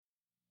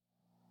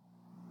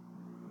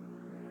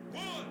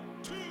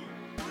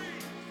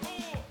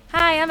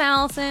Hi, I'm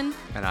Allison.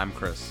 And I'm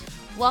Chris.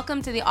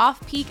 Welcome to the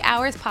Off-Peak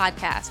Hours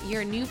Podcast,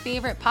 your new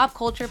favorite pop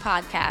culture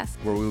podcast.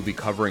 Where we will be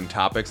covering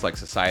topics like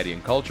society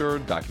and culture,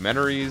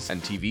 documentaries,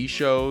 and TV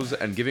shows,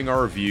 and giving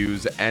our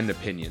reviews and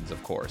opinions,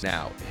 of course.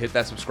 Now, hit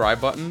that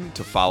subscribe button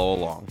to follow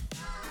along.